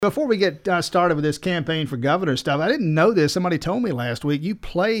Before we get started with this campaign for governor stuff, I didn't know this. Somebody told me last week you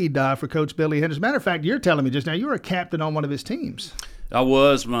played for Coach Billy Henderson. Matter of fact, you're telling me just now you were a captain on one of his teams. I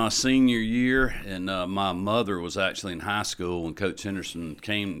was my senior year, and my mother was actually in high school when Coach Henderson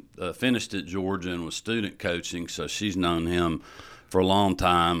finished at Georgia and was student coaching, so she's known him for a long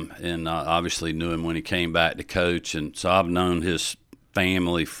time, and obviously knew him when he came back to coach. And so I've known his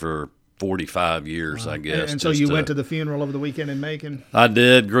family for 45 years, I guess. And so you went to the funeral over the weekend in Macon? I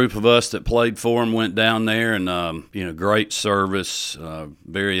did. Group of us that played for him went down there, and great service,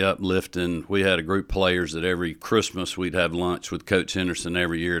 very uplifting. We had a group of players that every Christmas we'd have lunch with Coach Henderson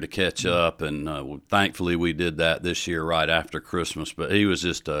every year to catch up, and thankfully we did that this year right after Christmas. But he was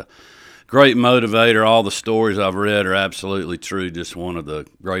just a great motivator. All the stories I've read are absolutely true. Just one of the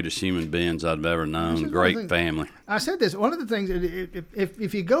greatest human beings I've ever known. Great family. I said this. One of the things,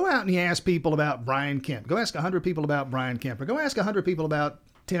 if you go out and you ask people about Brian Kemp, go ask 100 people about Brian Kemp, or go ask 100 people about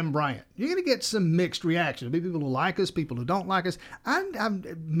Tim Bryant, you're going to get some mixed reactions. There'll be people who like us, people who don't like us.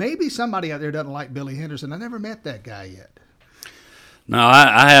 Maybe somebody out there doesn't like Billy Henderson. I never met that guy yet. No,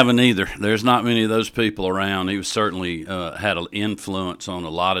 I haven't either. There's not many of those people around. He was certainly had an influence on a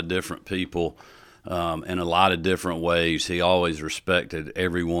lot of different people in a lot of different ways. He always respected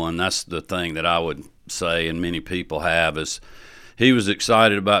everyone. That's the thing that I would say, and many people have, is he was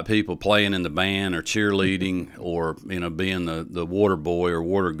excited about people playing in the band or cheerleading or being the water boy or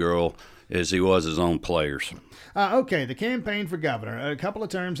water girl as he was his own players. Okay, the campaign for governor, a couple of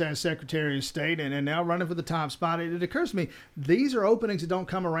terms as Secretary of State, and now running for the top spot. It occurs to me, these are openings that don't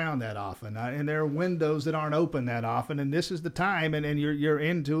come around that often, and there are windows that aren't open that often, and this is the time, and you're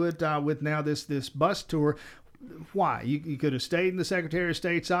into it with now this bus tour. Why? You could have stayed in the Secretary of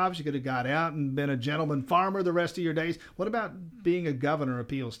State's office. You could have got out and been a gentleman farmer the rest of your days. What about being a governor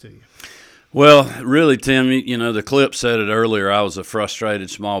appeals to you? Well, really, Tim, the clip said it earlier. I was a frustrated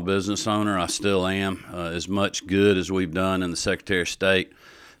small business owner. I still am. As much good as we've done in the Secretary of State,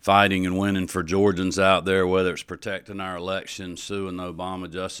 fighting and winning for Georgians out there, whether it's protecting our election, suing the Obama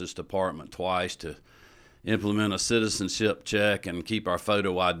Justice Department twice to implement a citizenship check and keep our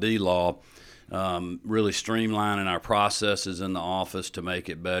photo ID law, really streamlining our processes in the office to make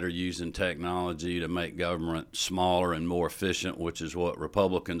it better, using technology to make government smaller and more efficient, which is what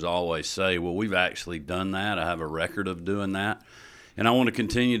Republicans always say. Well, we've actually done that. I have a record of doing that, and I want to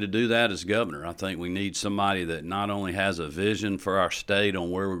continue to do that as governor. I think we need somebody that not only has a vision for our state on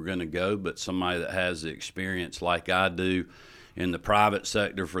where we're going to go, but somebody that has the experience like I do in the private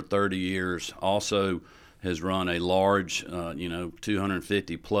sector for 30 years, also has run a large,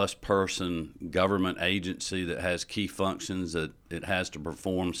 250-plus person government agency that has key functions that it has to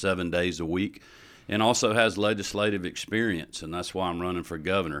perform 7 days a week, and also has legislative experience, and that's why I'm running for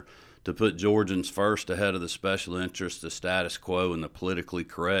governor, to put Georgians first ahead of the special interests, the status quo, and the politically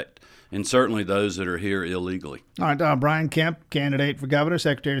correct, and certainly those that are here illegally. All right, Brian Kemp, candidate for governor,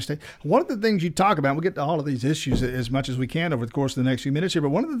 Secretary of State. One of the things you talk about, we'll get to all of these issues as much as we can over the course of the next few minutes here, but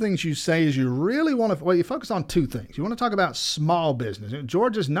one of the things you say is you really want to, you focus on two things. You want to talk about small business.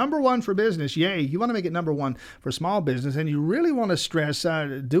 Georgia's number one for business, yay. You want to make it number one for small business, and you really want to stress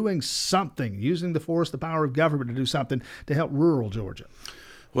doing something, using the force, the power of government to do something to help rural Georgia.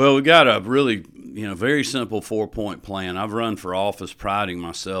 Well, we got a really, very simple 4-point plan. I've run for office priding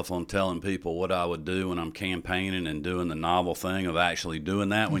myself on telling people what I would do when I'm campaigning and doing the novel thing of actually doing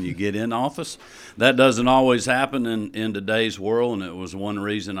that when you get in office. That doesn't always happen in today's world, and it was one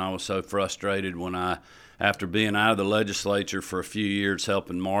reason I was so frustrated when after being out of the legislature for a few years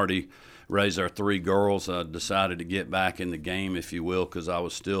helping Marty raise our 3 girls, I decided to get back in the game, if you will, because I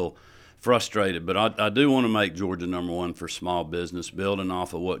was still frustrated. But I do want to make Georgia number one for small business, building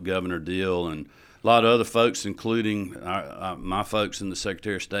off of what Governor Deal and a lot of other folks, including my folks in the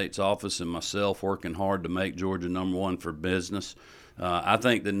Secretary of State's office and myself, working hard to make Georgia number one for business. I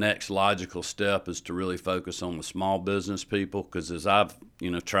think the next logical step is to really focus on the small business people, because as I've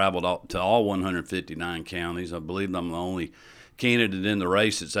traveled to all 159 counties, I believe I'm the only candidate in the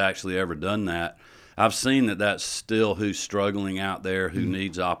race that's actually ever done that. I've seen that that's still who's struggling out there, who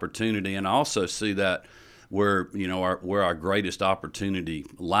needs opportunity, and I also see that where our greatest opportunity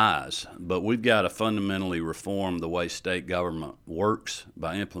lies. But we've got to fundamentally reform the way state government works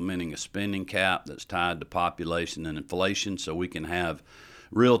by implementing a spending cap that's tied to population and inflation, so we can have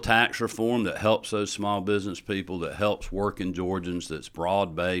real tax reform that helps those small business people, that helps working Georgians, that's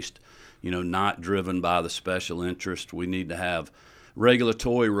broad-based, not driven by the special interest. We need to have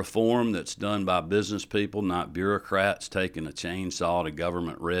regulatory reform that's done by business people, not bureaucrats taking a chainsaw to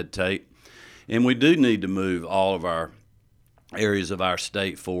government red tape. And we do need to move all of our areas of our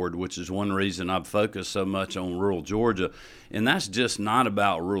state forward, which is one reason I've focused so much on rural Georgia. And that's just not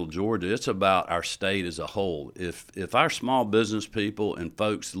about rural Georgia. It's about our state as a whole. If our small business people and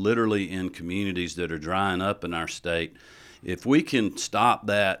folks literally in communities that are drying up in our state, if we can stop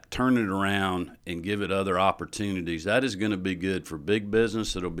that, turn it around, and give it other opportunities, that is going to be good for big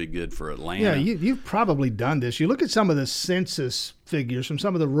business. It'll be good for Atlanta. Yeah, you've probably done this. You look at some of the census figures from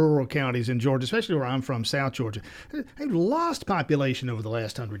some of the rural counties in Georgia, especially where I'm from, South Georgia. They've lost population over the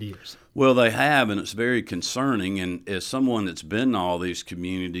last 100 years. Well, they have, and it's very concerning. And as someone that's been in all these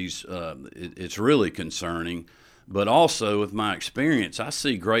communities, it's really concerning. But also, with my experience, I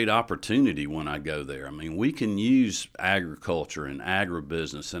see great opportunity when I go there. I mean, we can use agriculture and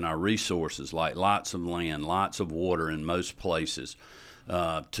agribusiness and our resources, like lots of land, lots of water in most places,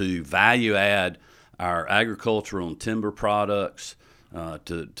 to value add our agricultural and timber products,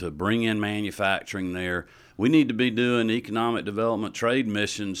 to bring in manufacturing there. We need to be doing economic development trade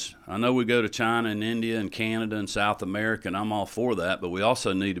missions. I know we go to China and India and Canada and South America, and I'm all for that, but we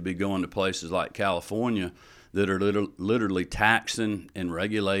also need to be going to places like California that are literally taxing and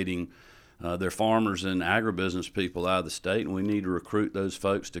regulating their farmers and agribusiness people out of the state, and we need to recruit those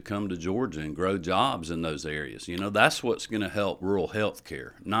folks to come to Georgia and grow jobs in those areas. You know, that's what's going to help rural health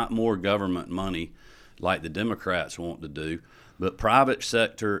care, not more government money like the Democrats want to do, but private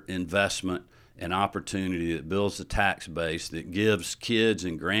sector investment and opportunity that builds the tax base, that gives kids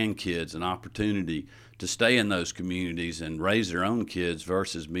and grandkids an opportunity to stay in those communities and raise their own kids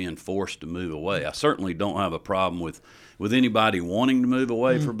versus being forced to move away. I certainly don't have a problem with anybody wanting to move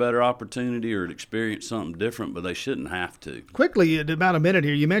away for better opportunity or to experience something different, but they shouldn't have to. Quickly, in about a minute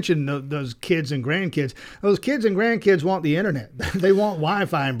here, you mentioned those kids and grandkids. Those kids and grandkids want the internet. They want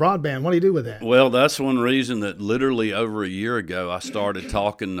Wi-Fi and broadband. What do you do with that? Well, that's one reason that literally over a year ago I started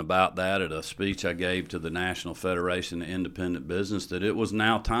talking about that at a speech I gave to the National Federation of Independent Business, that it was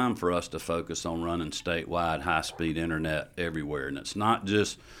now time for us to focus on running statewide high-speed internet everywhere. And it's not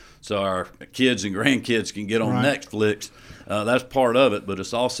just so our kids and grandkids can get on Netflix. That's part of it, but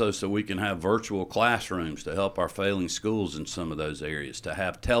it's also so we can have virtual classrooms to help our failing schools in some of those areas, to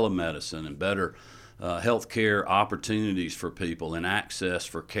have telemedicine and better health care opportunities for people and access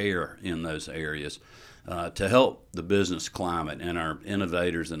for care in those areas, to help the business climate and our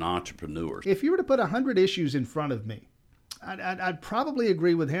innovators and entrepreneurs. If you were to put 100 issues in front of me, I'd probably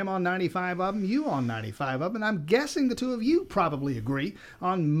agree with him on 95 of them, you on 95 of them, and I'm guessing the two of you probably agree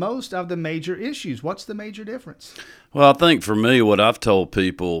on most of the major issues. What's the major difference? Well, I think for me, what I've told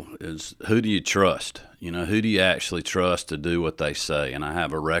people is, who do you trust? You know, who do you actually trust to do what they say? And I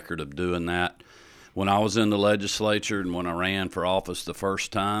have a record of doing that. When I was in the legislature and when I ran for office the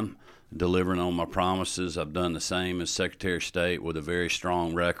first time, delivering on my promises, I've done the same as Secretary of State with a very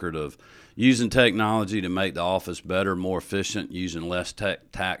strong record of using technology to make the office better, more efficient, using less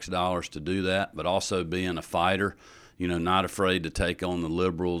tax dollars to do that, but also being a fighter, you know, not afraid to take on the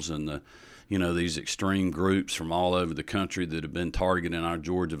liberals and the, you know, these extreme groups from all over the country that have been targeting our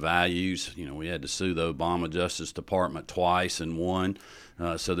Georgia values. You know, we had to sue the Obama Justice Department twice and won.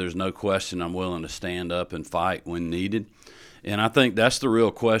 So there's no question I'm willing to stand up and fight when needed. And I think that's the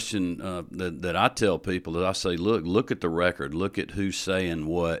real question that I tell people, that I say, look at the record, look at who's saying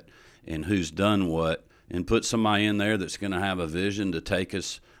what and who's done what, and put somebody in there that's going to have a vision to take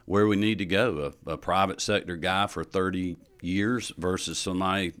us where we need to go. A private sector guy for 30 years versus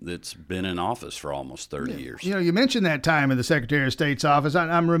somebody that's been in office for almost 30 years. You know, you mentioned that time in the Secretary of State's office.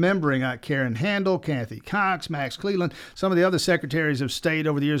 I'm remembering Karen Handel, Kathy Cox, Max Cleland, some of the other secretaries of state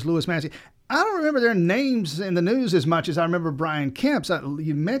over the years, Louis Massey. I don't remember their names in the news as much as I remember Brian Kemp's.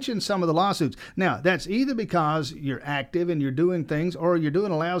 You mentioned some of the lawsuits. Now, that's either because you're active and you're doing things, or you're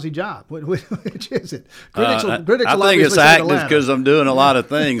doing a lousy job. Which is it? Critics I think it's active because I'm doing a lot of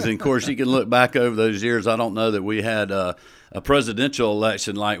things. And, of course, you can look back over those years. I don't know that we had a presidential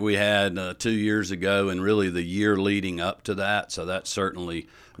election like we had 2 years ago and really the year leading up to that. So that's certainly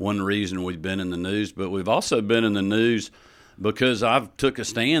one reason we've been in the news. But we've also been in the news because I've took a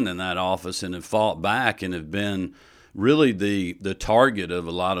stand in that office and have fought back and have been really the target of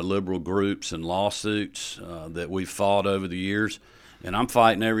a lot of liberal groups and lawsuits that we've fought over the years. And I'm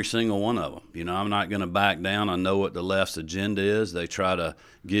fighting every single one of them. You know, I'm not going to back down. I know what the left's agenda is. They try to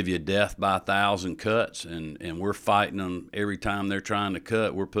give you death by 1,000 cuts, and we're fighting them every time they're trying to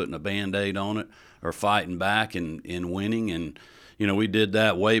cut. We're putting a Band-Aid on it or fighting back and winning. And you know, we did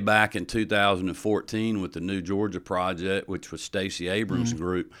that way back in 2014 with the New Georgia Project, which was Stacey Abrams'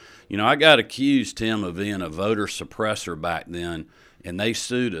 group. You know, I got accused, Tim, of being a voter suppressor back then, and they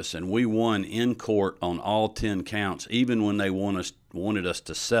sued us, and we won in court on all 10 counts, even when they wanted us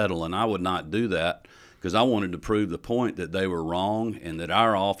to settle, and I would not do that because I wanted to prove the point that they were wrong and that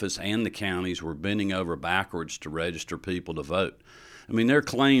our office and the counties were bending over backwards to register people to vote. I mean, their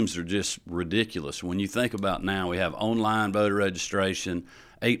claims are just ridiculous. When you think about now, we have online voter registration,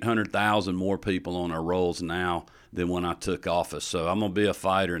 800,000 more people on our rolls now than when I took office. So I'm going to be a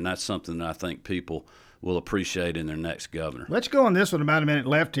fighter, and that's something that I think people will appreciate in their next governor. Let's go on this one. About a minute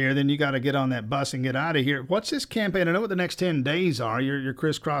left here. Then you got to get on that bus and get out of here. What's this campaign? I know what the next 10 days are. You're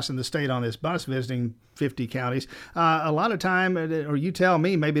crisscrossing the state on this bus, visiting 50 counties. A lot of time, or you tell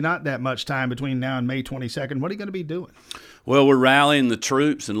me, maybe not that much time between now and May 22nd. What are you going to be doing? Well, we're rallying the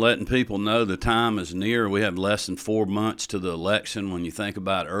troops and letting people know the time is near. We have less than 4 months to the election. When you think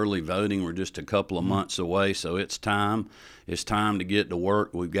about early voting, we're just a couple of months away, so it's time. It's time to get to work.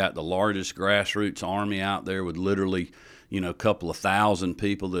 We've got the largest grassroots army out there with literally, a couple of thousand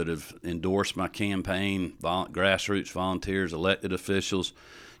people that have endorsed my campaign, grassroots volunteers, elected officials.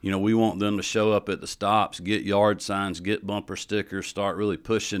 We want them to show up at the stops, get yard signs, get bumper stickers, start really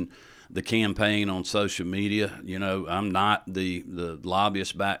pushing the campaign on social media. I'm not the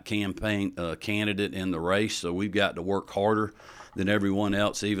lobbyist-backed campaign candidate in the race, so we've got to work harder than everyone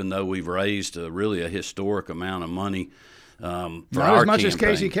else, even though we've raised really a historic amount of money for not our as much campaign. as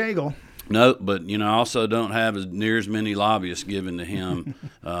Casey Cagle. No, but I also don't have near as many lobbyists given to him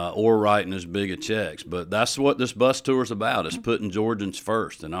or writing as big of checks. But that's what this bus tour is about, is putting Georgians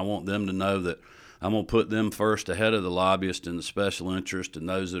first. And I want them to know that I'm going to put them first ahead of the lobbyists and the special interest and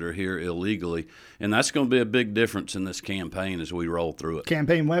those that are here illegally. And that's going to be a big difference in this campaign as we roll through it.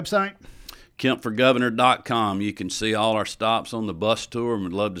 Campaign website? KempForGovernor.com. You can see all our stops on the bus tour, and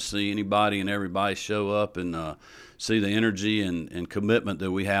we'd love to see anybody and everybody show up and see the energy and commitment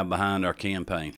that we have behind our campaign.